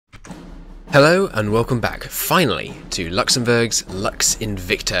Hello and welcome back, finally, to Luxembourg's Lux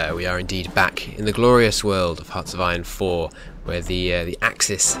Invicta. We are indeed back in the glorious world of Hearts of Iron 4, where the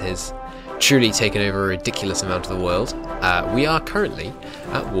Axis has truly taken over a ridiculous amount of the world. We are currently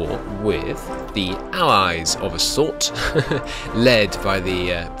at war with the Allies of a sort, led by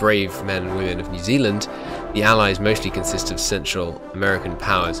the brave men and women of New Zealand. The Allies mostly consist of Central American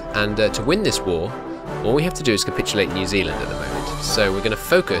powers, and to win this war, all we have to do is capitulate New Zealand at the moment. So we're going to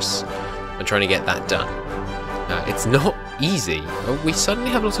focus and trying to get that done. It's not easy. We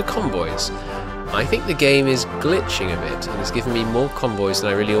suddenly have lots of convoys. I think the game is glitching a bit and it's given me more convoys than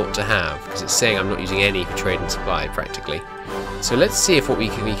I really ought to have, because it's saying I'm not using any for trade and supply practically. So let's see if we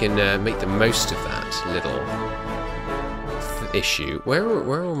can make the most of that little issue. Where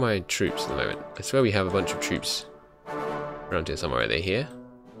are all my troops at the moment? I swear we have a bunch of troops around here somewhere. Are they here?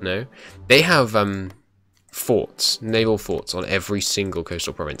 No. They have forts, naval forts on every single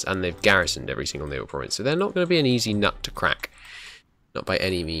coastal province, and they've garrisoned every single naval province, so they're not going to be an easy nut to crack, not by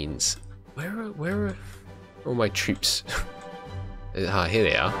any means. Where are all my troops? Ah, here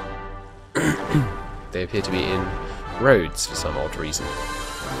they are. They appear to be in Rhodes for some odd reason.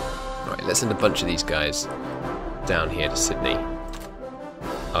 Alright, let's send a bunch of these guys down here to Sydney.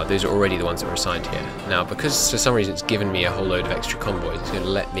 Oh, those are already the ones that were assigned here. Now, because for some reason it's given me a whole load of extra convoys, it's going to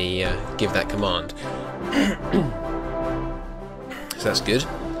let me give that command. So that's good.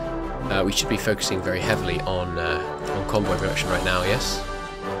 We should be focusing very heavily on convoy production right now, yes?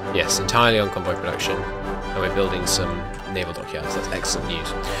 Yes, entirely on convoy production. And we're building some naval dockyards. That's excellent news.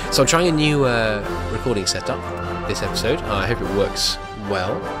 So I'm trying a new recording setup this episode. I hope it works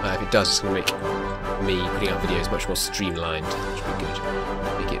well. If it does, it's going to make me putting out videos much more streamlined, which would be good.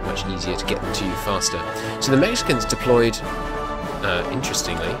 Make it much easier to get them to you faster. So the Mexicans deployed,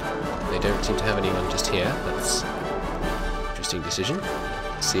 interestingly, they don't seem to have anyone just here. That's an interesting decision.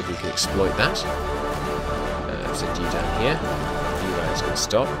 Let's see if we can exploit that. Send you down here. You guys can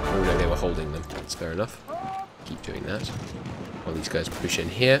stop. Oh no, they were holding them. That's fair enough. Keep doing that. While these guys push in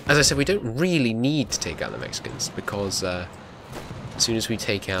here. As I said, we don't really need to take out the Mexicans, because as soon as we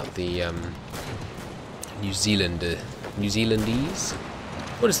take out the New Zealandese?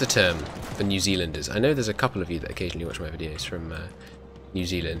 What is the term for New Zealanders? I know there's a couple of you that occasionally watch my videos from New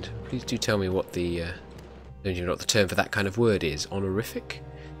Zealand. Please do tell me what the don't even know what the term for that kind of word is. Honorific?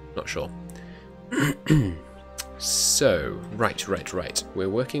 Not sure. So, right. We're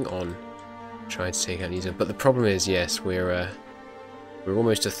working on trying to take out New Zealand, but the problem is, yes, we're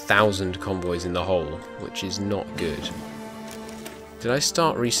almost 1,000 convoys in the hole, which is not good. Did I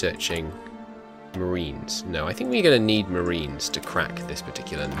start researching Marines? No, I think we're going to need Marines to crack this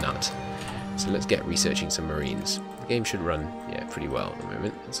particular nut. So let's get researching some Marines. The game should run, yeah, pretty well at the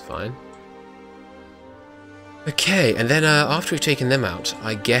moment. That's fine. Okay, and then after we've taken them out,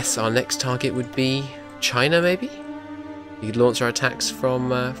 I guess our next target would be China, maybe? We could launch our attacks from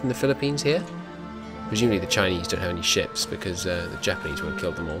the Philippines here. Presumably the Chinese don't have any ships, because the Japanese won't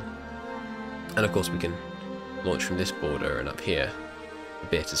kill them all. And of course we can launch from this border and up here a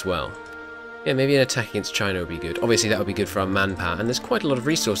bit as well. Yeah, maybe an attack against China would be good. Obviously that would be good for our manpower, and there's quite a lot of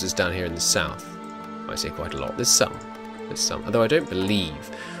resources down here in the south. I say quite a lot. There's some. Although I don't believe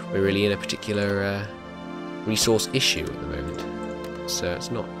we're really in a particular resource issue at the moment. So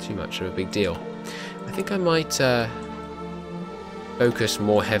it's not too much of a big deal. I think I might focus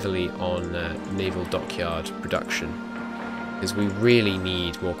more heavily on naval dockyard production, because we really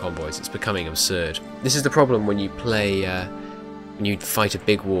need more convoys. It's becoming absurd. This is the problem when you play, when you fight a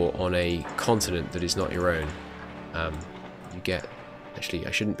big war on a continent that is not your own. You get... Actually,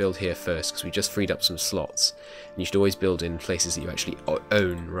 I shouldn't build here first, because we just freed up some slots. And you should always build in places that you actually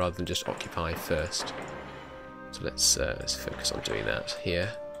own, rather than just occupy first. So let's focus on doing that here.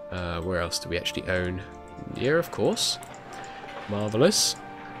 Where else do we actually own? Here, of course. Marvellous.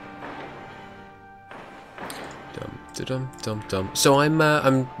 Dum. So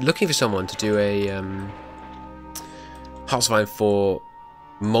I'm looking for someone to do a Hearts of Iron 4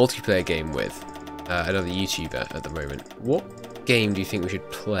 multiplayer game with, another YouTuber at the moment. What game do you think we should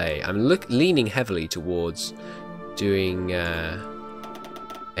play? I'm leaning heavily towards doing a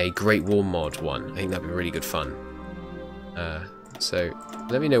Great War mod one. I think that'd be really good fun. So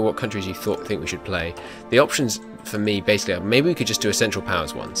let me know what countries you think we should play. The options for me basically are, maybe we could just do a Central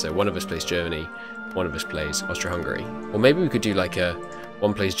Powers one. So one of us plays Germany, one of us plays Austria-Hungary. Or maybe we could do like a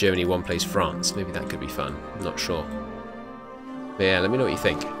one plays Germany, one plays France. Maybe that could be fun. I'm not sure. But yeah, let me know what you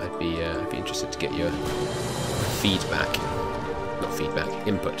think. I'd be interested to get your feedback. Not feedback,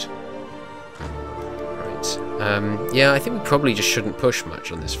 input. Right. Yeah, I think we probably just shouldn't push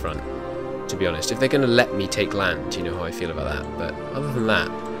much on this front, to be honest. If they're going to let me take land, you know how I feel about that. But other than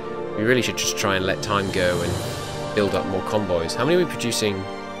that, we We really should just try and let time go and build up more convoys. How many are we producing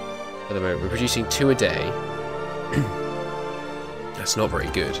at the moment? We're producing 2 a day. That's not very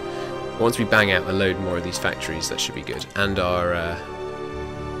good. Once we bang out a load more of these factories, that should be good. And our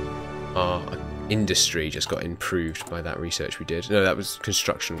industry just got improved by that research we did. No, that was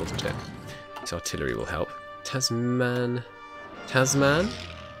construction, wasn't it? This artillery will help. Tasman,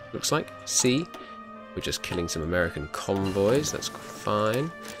 looks like. C. We're just killing some American convoys. That's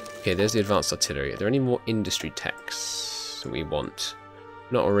fine. Okay, there's the advanced artillery. Are there any more industry techs that we want?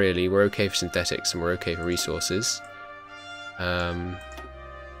 Not really. We're okay for synthetics and we're okay for resources.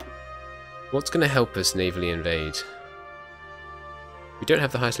 What's going to help us navally invade? We don't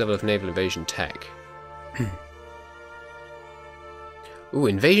have the highest level of naval invasion tech. Ooh,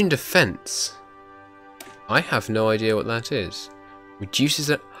 invasion defense. I have no idea what that is. Reduces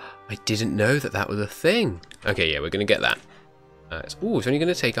that. I didn't know that that was a thing. Okay, yeah, we're going to get that. Ooh, it's only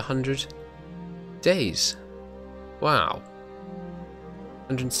going to take 100 days. Wow.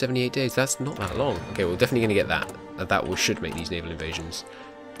 178 days. That's not that long. Okay, we're definitely going to get that. That should make these naval invasions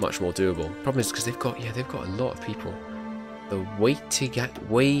much more doable. Problem is because they've got a lot of people. The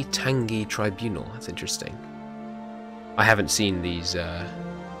Waitangi Tribunal. That's interesting. I haven't seen these. What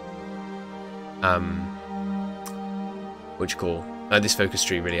do you call? This focus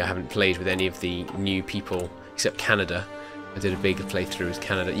tree, really. I haven't played with any of the new people except Canada. I did a big playthrough with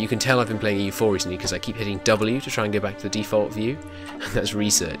Canada. You can tell I've been playing EU4 recently because I keep hitting W to try and go back to the default view. And that's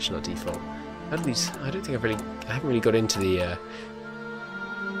research, not default. How do these? I don't think I haven't really got into the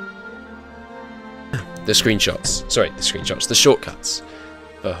screenshots. Sorry, the screenshots, the shortcuts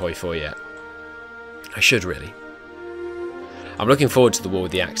for Hoi 4 yet. I should really. I'm looking forward to the war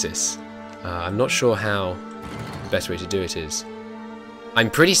with the Axis. I'm not sure how the best way to do it is. I'm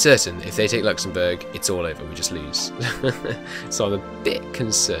pretty certain if they take Luxembourg, it's all over. We just lose. So I'm a bit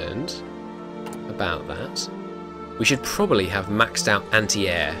concerned about that. We should probably have maxed out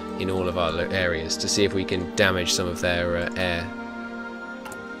anti-air in all of our areas to see if we can damage some of their air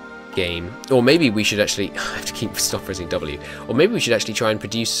game. Or maybe we should actually... I have to stop pressing W. Or maybe we should actually try and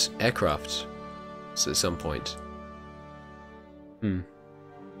produce aircraft at some point.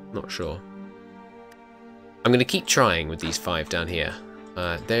 Not sure. I'm going to keep trying with these 5 down here.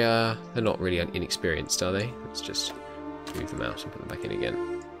 They're not really inexperienced, are they? Let's just move them out and put them back in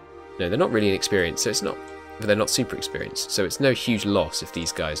again. No, they're not really inexperienced, so it's not... But they're not super experienced, so it's no huge loss if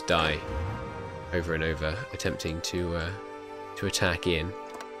these guys die over and over attempting to attack in.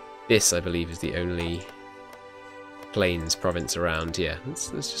 This, I believe, is the only plains province around. Yeah, let's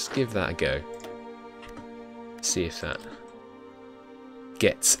just give that a go. See if that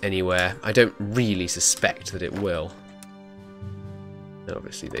gets anywhere. I don't really suspect that it will. And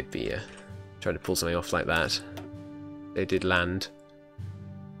obviously they'd be trying to pull something off like that. They did land.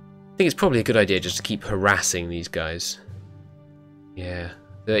 I think it's probably a good idea just to keep harassing these guys. Yeah,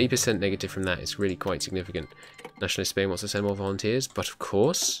 30% negative from that is really quite significant. Nationalist Spain wants to send more volunteers, but of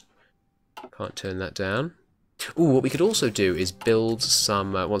course, can't turn that down. Ooh, what we could also do is build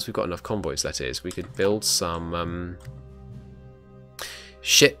some, once we've got enough convoys that is, we could build some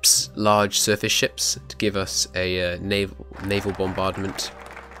ships, large surface ships, to give us a naval bombardment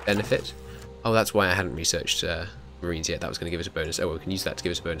benefit. Oh, that's why I hadn't researched Marines yet. That was going to give us a bonus. Oh, well, we can use that to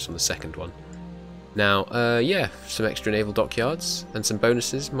give us a bonus on the second one. Now, yeah, some extra naval dockyards and some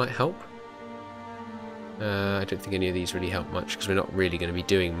bonuses might help. I don't think any of these really help much because we're not really going to be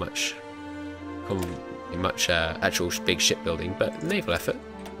doing much actual big shipbuilding, but naval effort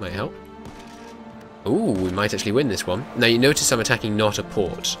might help. Ooh, we might actually win this one. Now you notice I'm attacking not a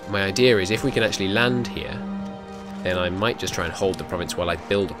port. My idea is if we can actually land here, then I might just try and hold the province while I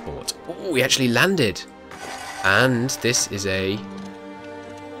build a port. Ooh, we actually landed! And this is a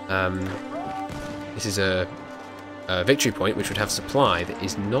victory point which would have supply that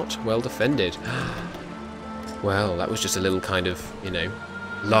is not well defended. Well, that was just a little kind of, you know,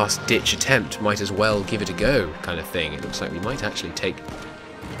 last-ditch attempt. Might as well give it a go kind of thing. It looks like we might actually take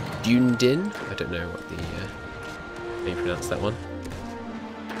Dunedin. I don't know what the how you pronounce that one.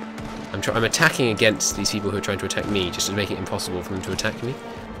 I'm attacking against these people who are trying to attack me, just to make it impossible for them to attack me.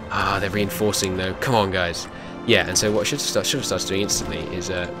 Ah, they're reinforcing though. Come on, guys. Yeah, and so what I should have started doing instantly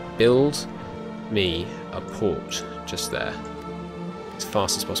is build me a port just there, as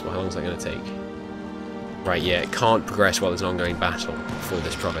fast as possible. How long is that going to take? Right, yeah, it can't progress while there's an ongoing battle for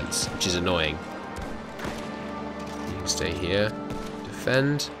this province, which is annoying. You can stay here,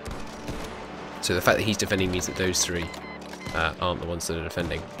 defend. So the fact that he's defending means that those three aren't the ones that are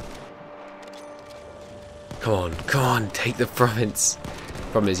defending. Come on, take the province.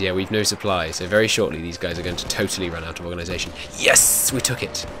 Problem is, yeah, we've no supply, so very shortly these guys are going to totally run out of organisation. Yes, we took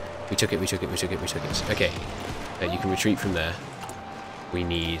it. We took it. Okay, you can retreat from there. We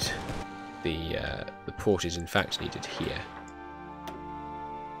need the port is in fact needed here,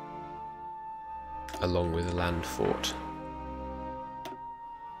 along with a land fort.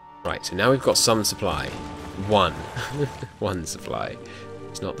 Right, so now we've got some supply. One supply.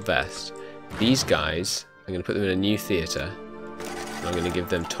 It's not the best. These guys, I'm going to put them in a new theatre, and I'm going to give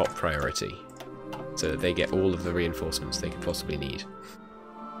them top priority, so that they get all of the reinforcements they could possibly need.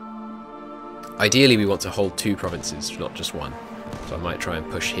 Ideally, we want to hold 2 provinces, not just 1. So I might try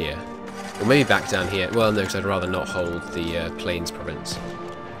and push here. Or maybe back down here. Well, no, because I'd rather not hold the Plains province.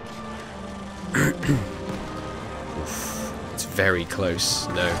 Oof, it's very close.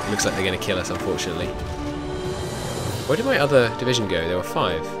 No, it looks like they're going to kill us, unfortunately. Where did my other division go? There were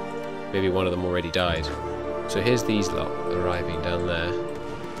 5. Maybe one of them already died. So here's these lot arriving down there.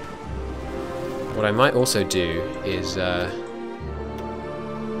 What I might also do is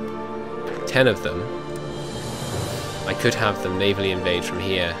 10 of them. I could have them navally invade from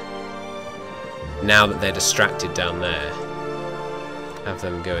here. Now that they're distracted down there, have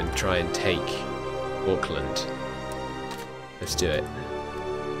them go and try and take Auckland. Let's do it.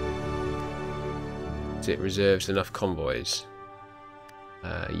 Has it reserved enough convoys?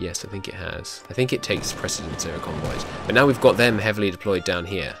 Yes, I think it has. I think it takes precedence over convoys. But now we've got them heavily deployed down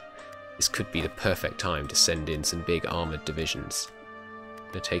here. This could be the perfect time to send in some big armoured divisions.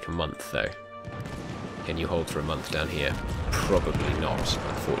 It'll take a month though. Can you hold for a month down here? Probably not,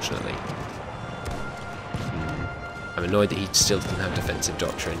 unfortunately. I'm annoyed that he still doesn't have defensive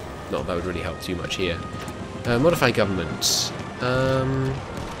doctrine. Not that that would really help too much here. Modify government.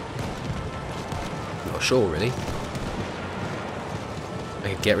 Not sure really.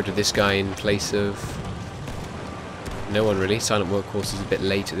 I could get rid of this guy in place of no one really. Silent Workhorse is a bit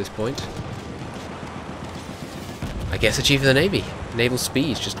late at this point. I guess a Chief of the Navy. Naval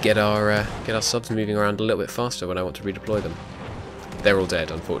speed. Just get our subs moving around a little bit faster when I want to redeploy them. They're all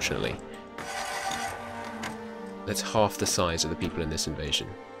dead, unfortunately. That's half the size of the people in this invasion.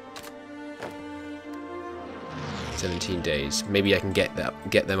 17 days. Maybe I can get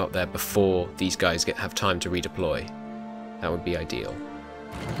them up there before these guys have time to redeploy. That would be ideal.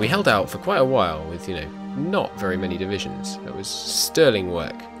 We held out for quite a while with, you know, not very many divisions. It was sterling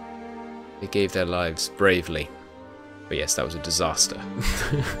work. They gave their lives bravely. But yes, that was a disaster.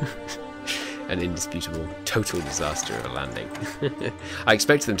 An indisputable, total disaster of a landing. I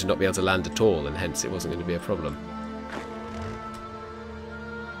expected them to not be able to land at all, and hence it wasn't going to be a problem.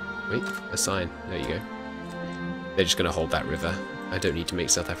 Wait, a sign. There you go. They're just going to hold that river. I don't need to make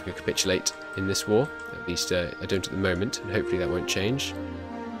South Africa capitulate in this war. At least I don't at the moment, and hopefully that won't change.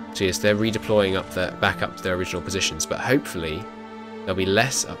 So yes, they're redeploying back up to their original positions, but hopefully there'll be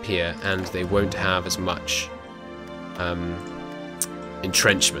less up here, and they won't have as much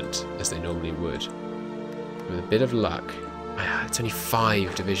entrenchment as they normally would. With a bit of luck, it's only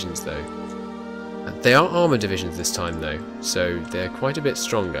 5 divisions though. They are armoured divisions this time though, so they're quite a bit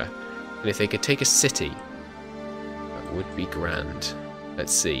stronger. And if they could take a city, that would be grand.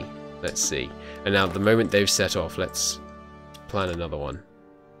 Let's see. Let's see. And now the moment they've set off, let's plan another one.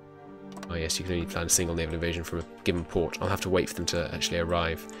 Oh yes, you can only plan a single naval invasion from a given port. I'll have to wait for them to actually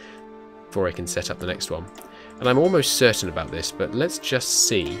arrive before I can set up the next one. And I'm almost certain about this, but let's just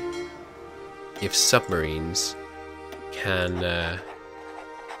see if submarines can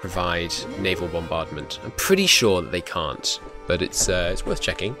provide naval bombardment. I'm pretty sure that they can't, but it's worth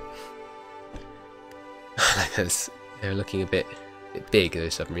checking. They're looking a bit big,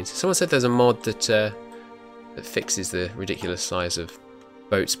 those submarines. Someone said there's a mod that that fixes the ridiculous size of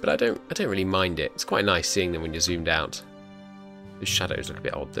boats, but I don't really mind it. It's quite nice seeing them when you're zoomed out. The shadows look a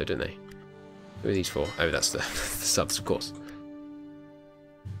bit odd though, don't they? Who are these for? Oh, that's the, the subs, of course.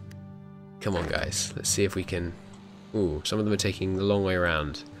 Come on, guys. Let's see if we can... Ooh, some of them are taking the long way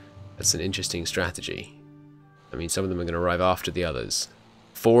around. That's an interesting strategy. I mean, some of them are going to arrive after the others.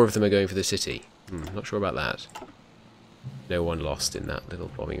 4 of them are going for the city. Not sure about that. No one lost in that little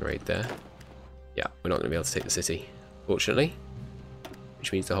bombing raid there. Yeah, we're not going to be able to take the city, fortunately.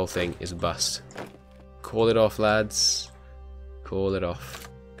 Which means the whole thing is a bust. Call it off, lads. Call it off.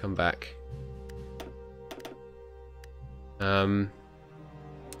 Come back. What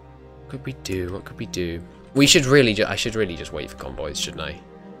could we do? What could we do? We should really I should really just wait for convoys, shouldn't I?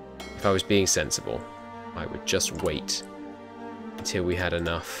 If I was being sensible, I would just wait until we had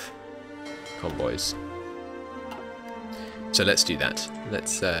enough convoys. So let's do that.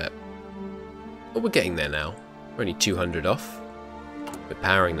 Let's well, we're getting there now. We're only 200 off. We're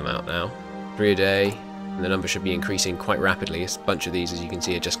powering them out now. 3 a day, and the number should be increasing quite rapidly. A bunch of these, as you can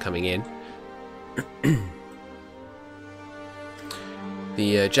see, are just coming in.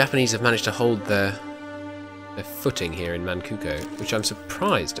 The Japanese have managed to hold their footing here in Manchukuo, which I'm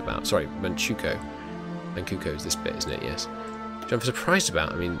surprised about. Sorry, Manchukuo. Manchukuo is this bit, isn't it? Yes. Which I'm surprised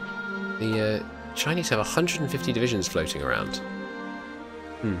about. I mean, the Chinese have 150 divisions floating around.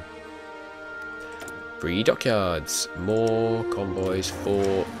 Free dockyards. More convoys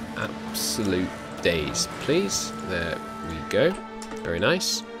for absolute days, please. There we go. Very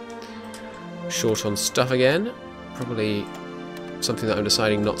nice. Short on stuff again. Probably something that I'm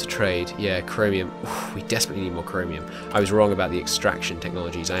deciding not to trade. Yeah, chromium. Oof, we desperately need more chromium. I was wrong about the extraction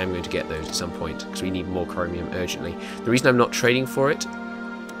technologies. I am going to get those at some point because we need more chromium urgently. The reason I'm not trading for it...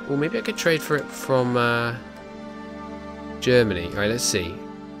 Well, maybe I could trade for it from Germany. Alright, let's see.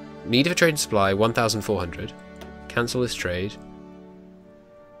 Need of a trade and supply, 1,400. Cancel this trade.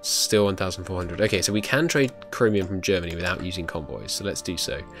 Still 1,400. Okay, so we can trade chromium from Germany without using convoys, so let's do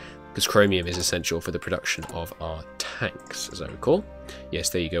so. Because chromium is essential for the production of our tanks, as I recall. Yes,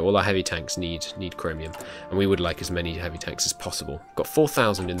 there you go. All our heavy tanks need chromium, and we would like as many heavy tanks as possible. Got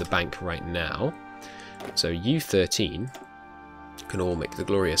 4,000 in the bank right now, so U-13 can all make the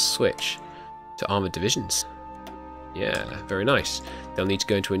glorious switch to armoured divisions. Yeah, very nice. They'll need to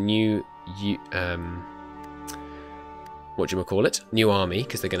go into a new, new army,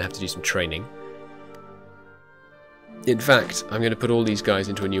 because they're going to have to do some training. In fact, I'm going to put all these guys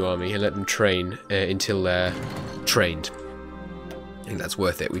into a new army and let them train until they're trained. I think that's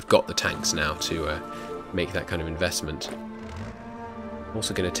worth it. We've got the tanks now to make that kind of investment. I'm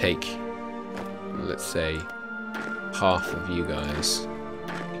also going to take, let's say, half of you guys,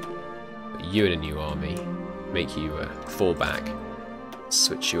 put you in a new army, make you fall back,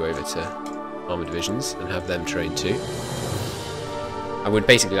 switch you over to armoured divisions and have them train too. I would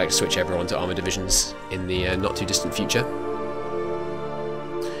basically like to switch everyone to armoured divisions in the not too distant future.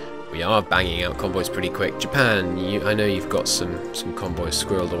 We are banging out convoys pretty quick. Japan, I know you've got some convoys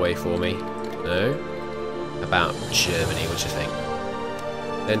squirreled away for me. No? About Germany, what do you think?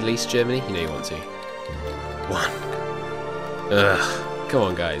 Lend-Lease Germany? You know you want to. 1. Ugh. Come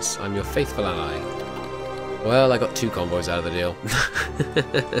on guys, I'm your faithful ally. Well, I got 2 convoys out of the deal.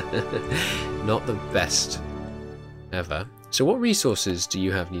 Not the best ever. So what resources do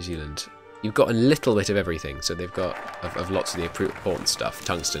you have, New Zealand? You've got a little bit of everything. So they've got of lots of the important stuff.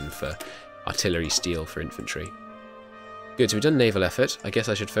 Tungsten for artillery, steel for infantry. Good, so we've done naval effort. I guess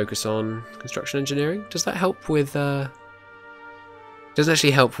I should focus on construction engineering. Does that help with... doesn't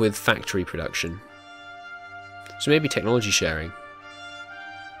actually help with factory production. So maybe technology sharing.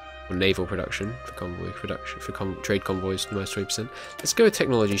 Or naval production for convoy production, for trade convoys, minus 20%. Let's go with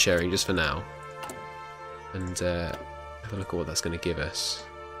technology sharing just for now. And have a look at what that's going to give us.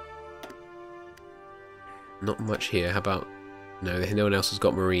 Not much here. How about... No, no one else has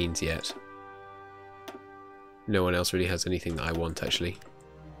got marines yet. No one else really has anything that I want, actually.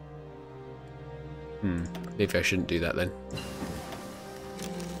 Maybe I shouldn't do that then.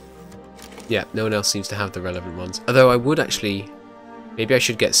 Yeah, no one else seems to have the relevant ones. Although I would actually... Maybe I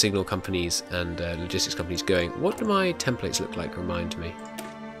should get signal companies and logistics companies going. What do my templates look like? Remind me.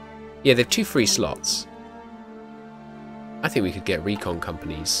 Yeah, they have 2 free slots. I think we could get recon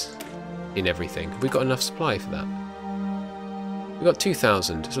companies in everything. Have we got enough supply for that? We've got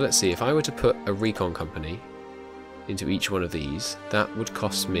 2,000. So let's see. If I were to put a recon company into each one of these, that would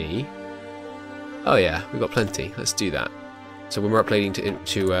cost me... Oh yeah, we've got plenty. Let's do that. So when we're upgrading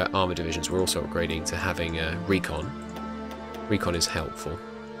to armour divisions, we're also upgrading to having recon. Recon is helpful.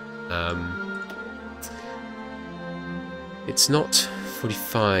 It's not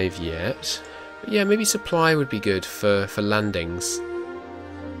 45 yet. But yeah, maybe supply would be good for landings.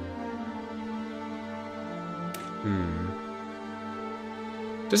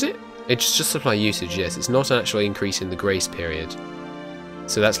 Does it? It's just supply usage, yes. It's not an actual increase in the grace period.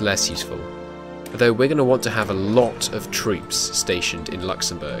 So that's less useful. Although we're going to want to have a lot of troops stationed in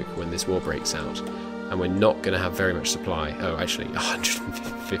Luxembourg when this war breaks out. And we're not going to have very much supply. Oh, actually,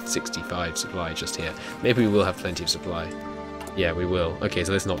 165 supply just here. Maybe we will have plenty of supply. Yeah, we will. Okay,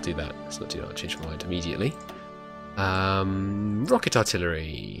 so let's not do that. Let's not do that. I'll change my mind immediately. Rocket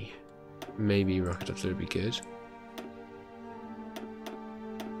artillery. Maybe rocket artillery would be good.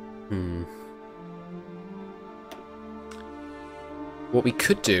 What we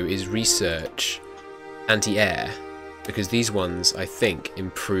could do is research anti-air, because these ones, I think,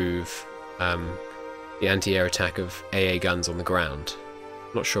 improve the anti-air attack of AA guns on the ground.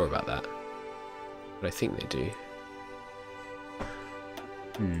 I'm not sure about that, but I think they do.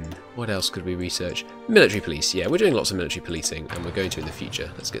 What else could we research? Military police, yeah, we're doing lots of military policing, and we're going to in the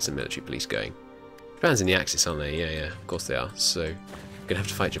future. Let's get some military police going. Japan's in the Axis, aren't they? Yeah, of course they are. So, we're going to have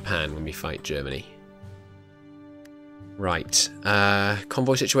to fight Japan when we fight Germany. Right.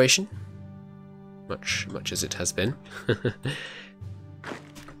 Convoy situation. Much as it has been.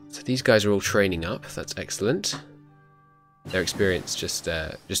 So these guys are all training up. That's excellent. Their experience just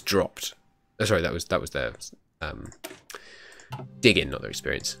dropped. Oh, sorry, that was their dig in, not their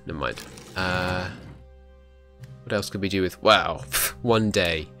experience. Never mind. What else could we do with? Wow, 1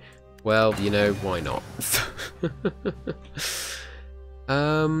 day. Well, you know, why not?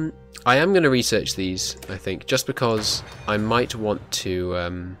 I am going to research these, I think, just because I might want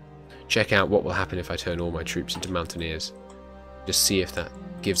to check out what will happen if I turn all my troops into mountaineers. Just see if that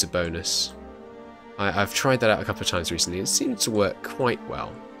gives a bonus. I've tried that out a couple of times recently. It seems to work quite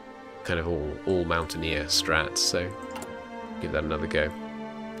well. Kind of all mountaineer strats, so give that another go.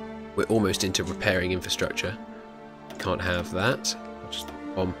 We're almost into repairing infrastructure. Can't have that. I'll just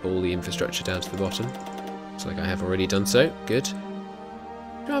bump all the infrastructure down to the bottom. Looks like I have already done so. Good.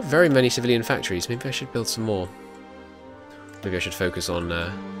 I don't have very many civilian factories. Maybe I should build some more. Maybe I should focus on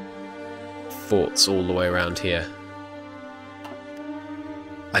forts all the way around here.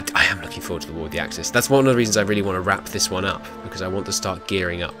 I am looking forward to the war with the Axis. That's one of the reasons I really want to wrap this one up, because I want to start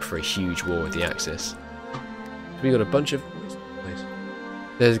gearing up for a huge war with the Axis. We got a bunch of...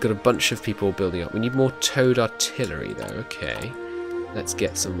 There's got a bunch of people building up. We need more towed artillery, though. Okay. Let's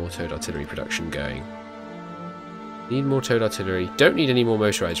get some more towed artillery production going. Need more towed artillery. Don't need any more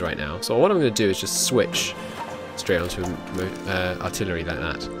motorized right now. So what I'm going to do is just switch straight onto artillery like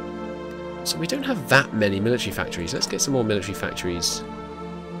that. So we don't have that many military factories. Let's get some more military factories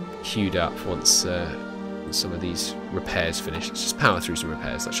queued up once some of these repairs finish. Let's just power through some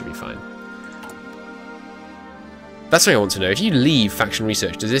repairs. That should be fine. That's something I want to know. If you leave faction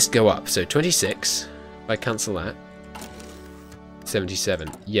research, does this go up? So 26, if I cancel that, 77,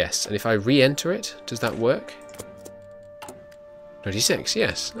 yes. And if I re-enter it, does that work? 26,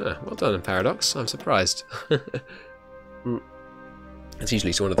 yes. Ah, well done, Paradox. I'm surprised. It's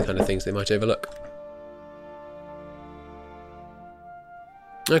usually one of the kind of things they might overlook.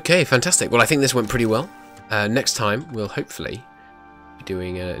 Okay, fantastic. Well, I think this went pretty well. Next time, we'll hopefully be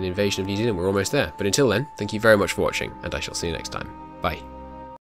doing an invasion of New Zealand. We're almost there. But until then, thank you very much for watching, and I shall see you next time. Bye.